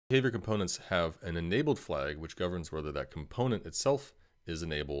Behavior components have an enabled flag, which governs whether that component itself is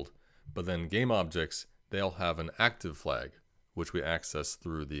enabled, but then game objects, they'll have an active flag, which we access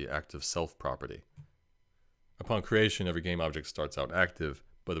through the active self property. Upon creation, every game object starts out active,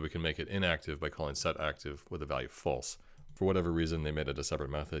 but we can make it inactive by calling setActive with a value false. For whatever reason, they made it a separate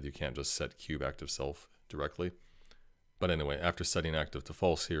method. You can't just set cube active self directly. But anyway, after setting active to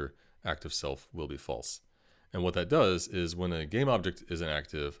false here, active self will be false. And what that does is when a game object is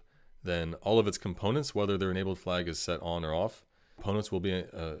inactive, then all of its components, whether their enabled flag is set on or off, components will be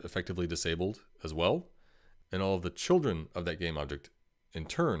effectively disabled as well. And all of the children of that game object in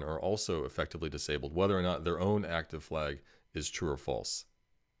turn are also effectively disabled, whether or not their own active flag is true or false.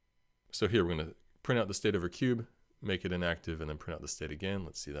 So here we're going to print out the state of our cube, make it inactive, and then print out the state again.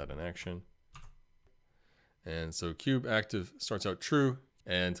 Let's see that in action. And so cube active starts out true,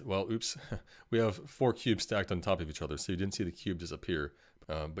 and well, oops, we have 4 cubes stacked on top of each other, so you didn't see the cube disappear,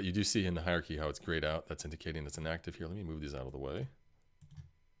 but you do see in the hierarchy how it's grayed out. That's indicating it's inactive here. Let me move these out of the way.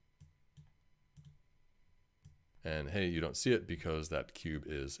 And hey, you don't see it because that cube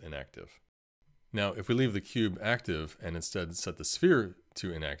is inactive. Now, if we leave the cube active and instead set the sphere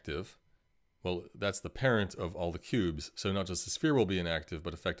to inactive, well, that's the parent of all the cubes, so not just the sphere will be inactive,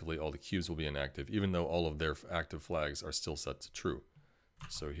 but effectively all the cubes will be inactive, even though all of their active flags are still set to true.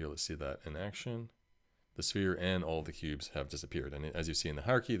 So here, let's see that in action. The sphere and all the cubes have disappeared, and as you see in the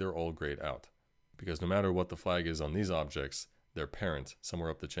hierarchy, they're all grayed out. Because no matter what the flag is on these objects, their parent, somewhere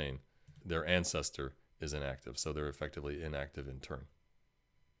up the chain, their ancestor is inactive, so they're effectively inactive in turn.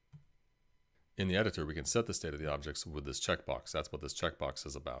 In the editor, we can set the state of the objects with this checkbox. That's what this checkbox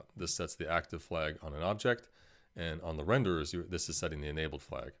is about. This sets the active flag on an object, and on the renderers, this is setting the enabled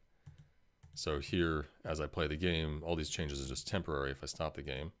flag. So here, as I play the game, all these changes are just temporary if I stop the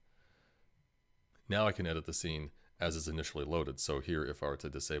game. Now I can edit the scene as is initially loaded. So here, if I were to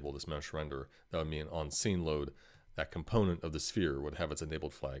disable this mesh render, that would mean on scene load, that component of the sphere would have its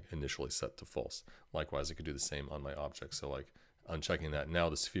enabled flag initially set to false. Likewise, I could do the same on my object. So like unchecking that, now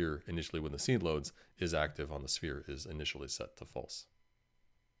the sphere initially when the scene loads is active on the sphere is initially set to false.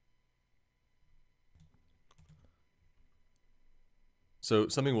 So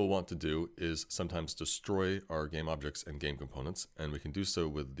something we'll want to do is sometimes destroy our game objects and game components, and we can do so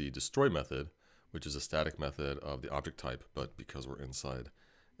with the destroy method, which is a static method of the object type, but because we're inside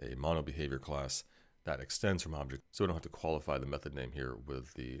a mono behavior class, that extends from object, so we don't have to qualify the method name here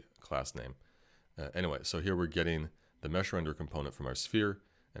with the class name. Anyway, so here we're getting the mesh render component from our sphere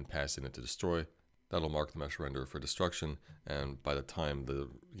and passing it to destroy. That'll mark the mesh render for destruction, and by the time the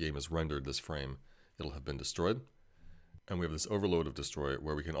game is rendered, this frame, it'll have been destroyed. And we have this overload of destroy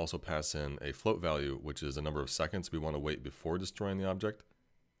where we can also pass in a float value, which is a number of seconds we want to wait before destroying the object.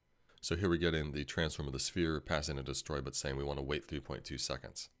 So here we're getting the transform of the sphere, passing a destroy, but saying we want to wait 3.2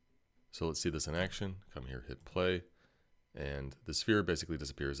 seconds. So let's see this in action. Come here, hit play, and the sphere basically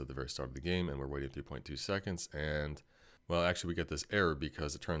disappears at the very start of the game, and we're waiting 3.2 seconds, and well, actually we get this error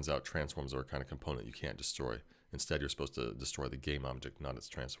because it turns out transforms are a kind of component you can't destroy. Instead, you're supposed to destroy the game object, not its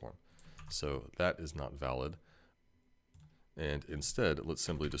transform. So that is not valid. And instead, let's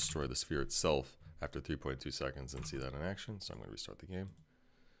simply destroy the sphere itself after 3.2 seconds and see that in action. So I'm going to restart the game.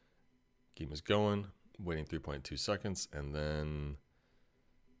 Game is going, waiting 3.2 seconds, and then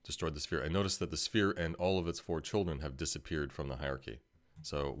destroyed the sphere. And notice that the sphere and all of its 4 children have disappeared from the hierarchy.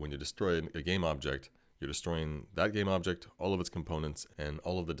 So when you destroy a game object, you're destroying that game object, all of its components, and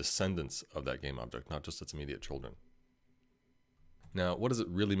all of the descendants of that game object, not just its immediate children. Now, what does it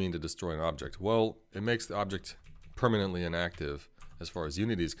really mean to destroy an object? Well, it makes the object permanently inactive as far as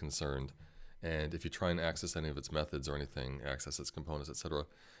Unity is concerned, and if you try and access any of its methods or anything, access its components, etc.,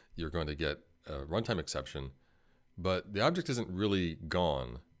 you're going to get a runtime exception, but the object isn't really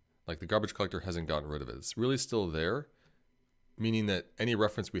gone. Like the garbage collector hasn't gotten rid of it. It's really still there, meaning that any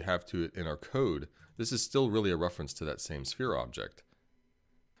reference we have to it in our code, this is still really a reference to that same sphere object.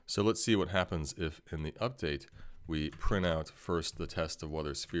 So let's see what happens if in the update we print out first the test of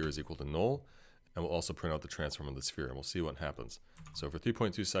whether sphere is equal to null, and we'll also print out the transform of the sphere, and we'll see what happens. So for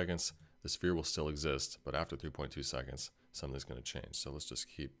 3.2 seconds, the sphere will still exist, but after 3.2 seconds, something's going to change. So let's just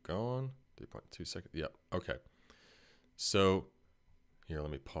keep going. 3.2 seconds. Yep. Okay. So here,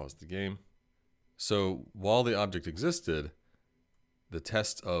 let me pause the game. So while the object existed, the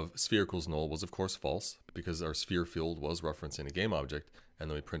test of sphere equals null was of course false because our sphere field was referencing a game object, and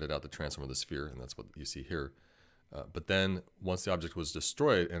then we printed out the transform of the sphere, and that's what you see here. But then once the object was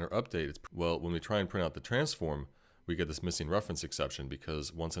destroyed in our update, well, when we try and print out the transform, we get this missing reference exception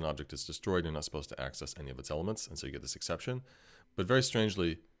because once an object is destroyed, you're not supposed to access any of its elements, and so you get this exception. But very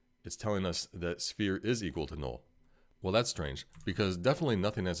strangely, it's telling us that sphere is equal to null. Well, that's strange, because definitely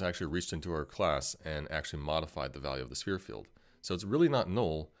nothing has actually reached into our class and actually modified the value of the sphere field. So it's really not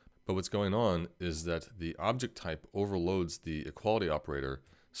null, but what's going on is that the object type overloads the equality operator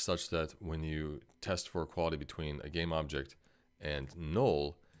such that when you test for equality between a game object and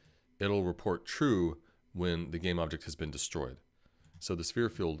null, it'll report true when the game object has been destroyed. So the sphere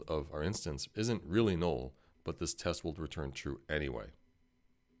field of our instance isn't really null, but this test will return true anyway.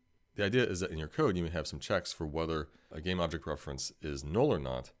 The idea is that in your code you may have some checks for whether a game object reference is null or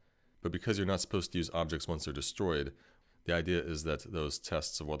not, but because you're not supposed to use objects once they're destroyed, the idea is that those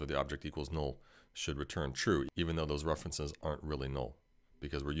tests of whether the object equals null should return true, even though those references aren't really null,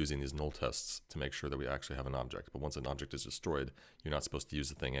 because we're using these null tests to make sure that we actually have an object. But once an object is destroyed, you're not supposed to use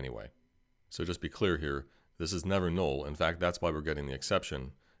the thing anyway. So just be clear here, this is never null. In fact, that's why we're getting the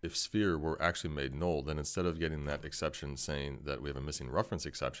exception. If sphere were actually made null, then instead of getting that exception saying that we have a missing reference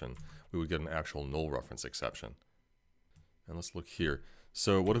exception, we would get an actual null reference exception. And let's look here.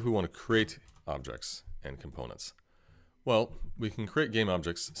 So what if we want to create objects and components? Well, we can create game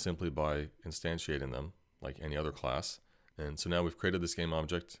objects simply by instantiating them like any other class. And so now we've created this game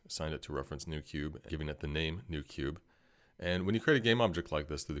object, assigned it to reference new cube, giving it the name new cube. And when you create a game object like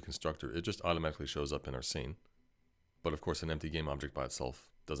this through the constructor, it just automatically shows up in our scene. But of course, an empty game object by itself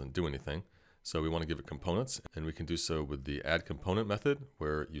doesn't do anything. So we want to give it components, and we can do so with the add component method,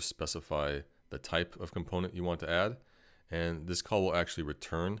 where you specify the type of component you want to add. And this call will actually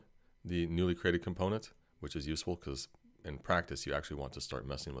return the newly created component, which is useful because in practice, you actually want to start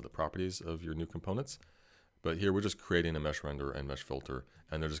messing with the properties of your new components. But here we're just creating a mesh render and mesh filter,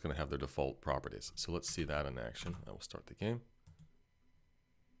 and they're just going to have their default properties. So let's see that in action. I will start the game.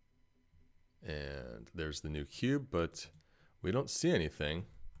 And there's the new cube, but we don't see anything.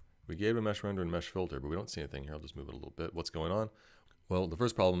 We gave a mesh render and mesh filter, but we don't see anything here. I'll just move it a little bit. What's going on? Well, the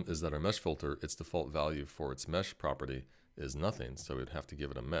first problem is that our mesh filter, its default value for its mesh property is nothing. So we'd have to give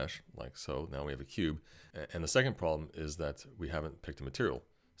it a mesh like so. Now we have a cube. And the second problem is that we haven't picked a material.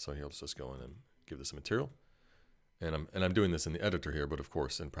 So here, let's just go in and give this a material. And I'm doing this in the editor here, but of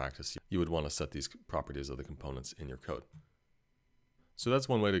course, in practice, you would want to set these properties of the components in your code. So that's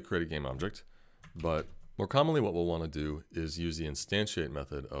one way to create a game object. But more commonly, what we'll want to do is use the instantiate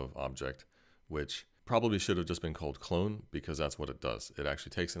method of object, which probably should have just been called clone, because that's what it does. It actually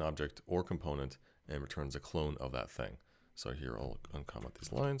takes an object or component and returns a clone of that thing. So here, I'll uncomment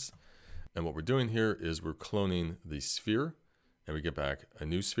these lines. And what we're doing here is we're cloning the sphere, and we get back a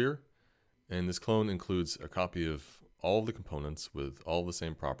new sphere. And this clone includes a copy of all of the components with all of the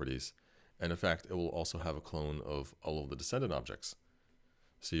same properties. And in fact, it will also have a clone of all of the descendant objects.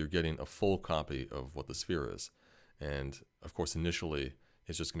 So you're getting a full copy of what the sphere is. And of course, initially,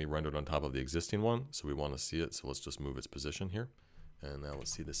 it's just going to be rendered on top of the existing one. So we want to see it. So let's just move its position here. And now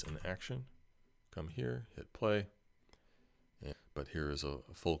let's see this in action. Come here, hit play. But here is a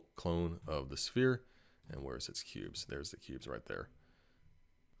full clone of the sphere. And where's its cubes? There's the cubes right there.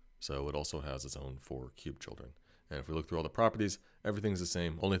 So it also has its own 4 cube children. And if we look through all the properties, everything's the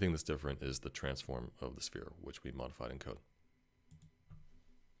same. Only thing that's different is the transform of the sphere, which we modified in code.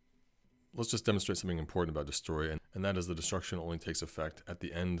 Let's just demonstrate something important about destroy, and that is the destruction only takes effect at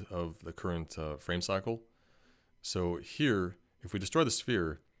the end of the current frame cycle. So here, if we destroy the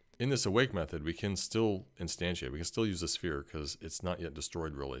sphere, in this awake method, we can still instantiate. We can still use the sphere because it's not yet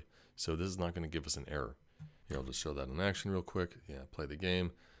destroyed really. So this is not going to give us an error. Here, I'll just show that in action real quick. Yeah, play the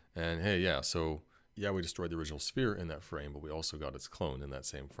game. And hey, yeah, so yeah, we destroyed the original sphere in that frame, but we also got its clone in that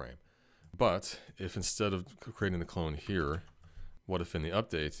same frame. But if instead of creating the clone here, what if in the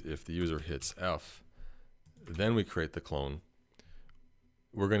update, if the user hits F, then we create the clone,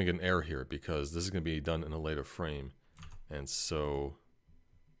 we're going to get an error here because this is going to be done in a later frame. And so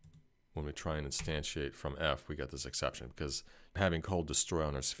when we try and instantiate from F, we get this exception because having called destroy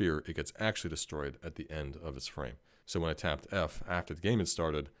on our sphere, it gets actually destroyed at the end of its frame. So when I tapped F after the game had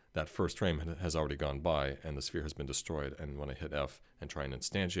started, that first frame has already gone by and the sphere has been destroyed. And when I hit F and try and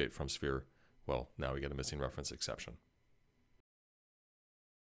instantiate from sphere, well, now we get a missing reference exception.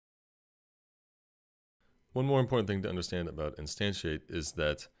 One more important thing to understand about instantiate is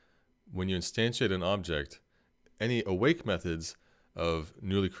that when you instantiate an object, any awake methods of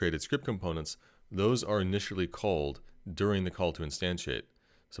newly created script components, those are initially called during the call to instantiate.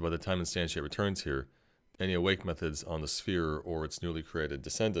 So by the time instantiate returns here, any awake methods on the sphere or its newly created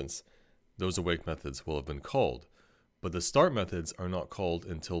descendants, those awake methods will have been called. But the start methods are not called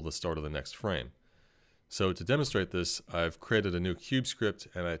until the start of the next frame. So to demonstrate this, I've created a new cube script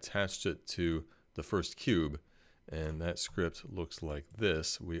and I attached it to the first cube, and that script looks like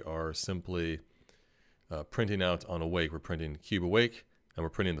this. We are simply printing out on awake. We're printing cube awake, and we're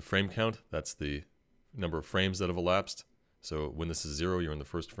printing the frame count. That's the number of frames that have elapsed. So when this is 0, you're in the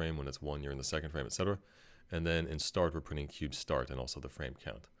first frame. When it's 1, you're in the second frame, etc. And then in start, we're printing cube start and also the frame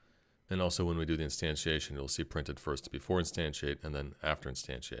count. And also when we do the instantiation, you'll see printed first before instantiate and then after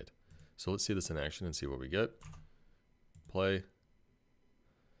instantiate. So let's see this in action and see what we get. Play.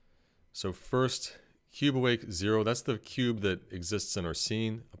 So first, cube awake 0, that's the cube that exists in our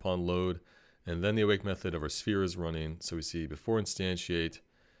scene upon load. And then the awake method of our sphere is running. So we see before instantiate,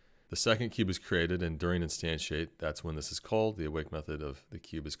 the second cube is created, and during instantiate, that's when this is called. The awake method of the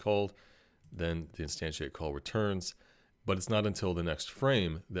cube is called. Then the instantiate call returns. But it's not until the next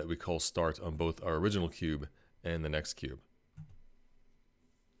frame that we call start on both our original cube and the next cube.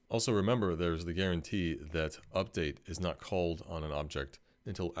 Also remember, there's the guarantee that update is not called on an object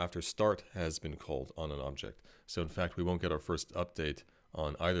until after start has been called on an object. So in fact, we won't get our first update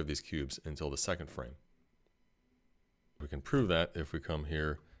on either of these cubes until the second frame. We can prove that if we come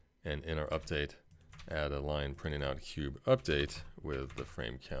here and in our update add a line printing out cube update with the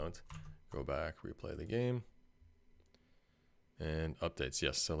frame count. Go back, replay the game. And updates,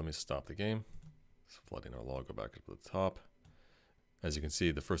 yes. So let me stop the game. It's flooding our log, go back up to the top. As you can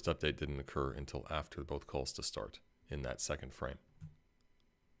see, the first update didn't occur until after both calls to start in that second frame.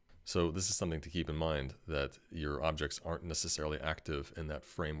 So this is something to keep in mind, that your objects aren't necessarily active in that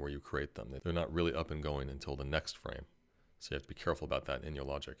frame where you create them. They're not really up and going until the next frame. So you have to be careful about that in your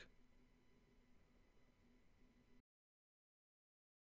logic.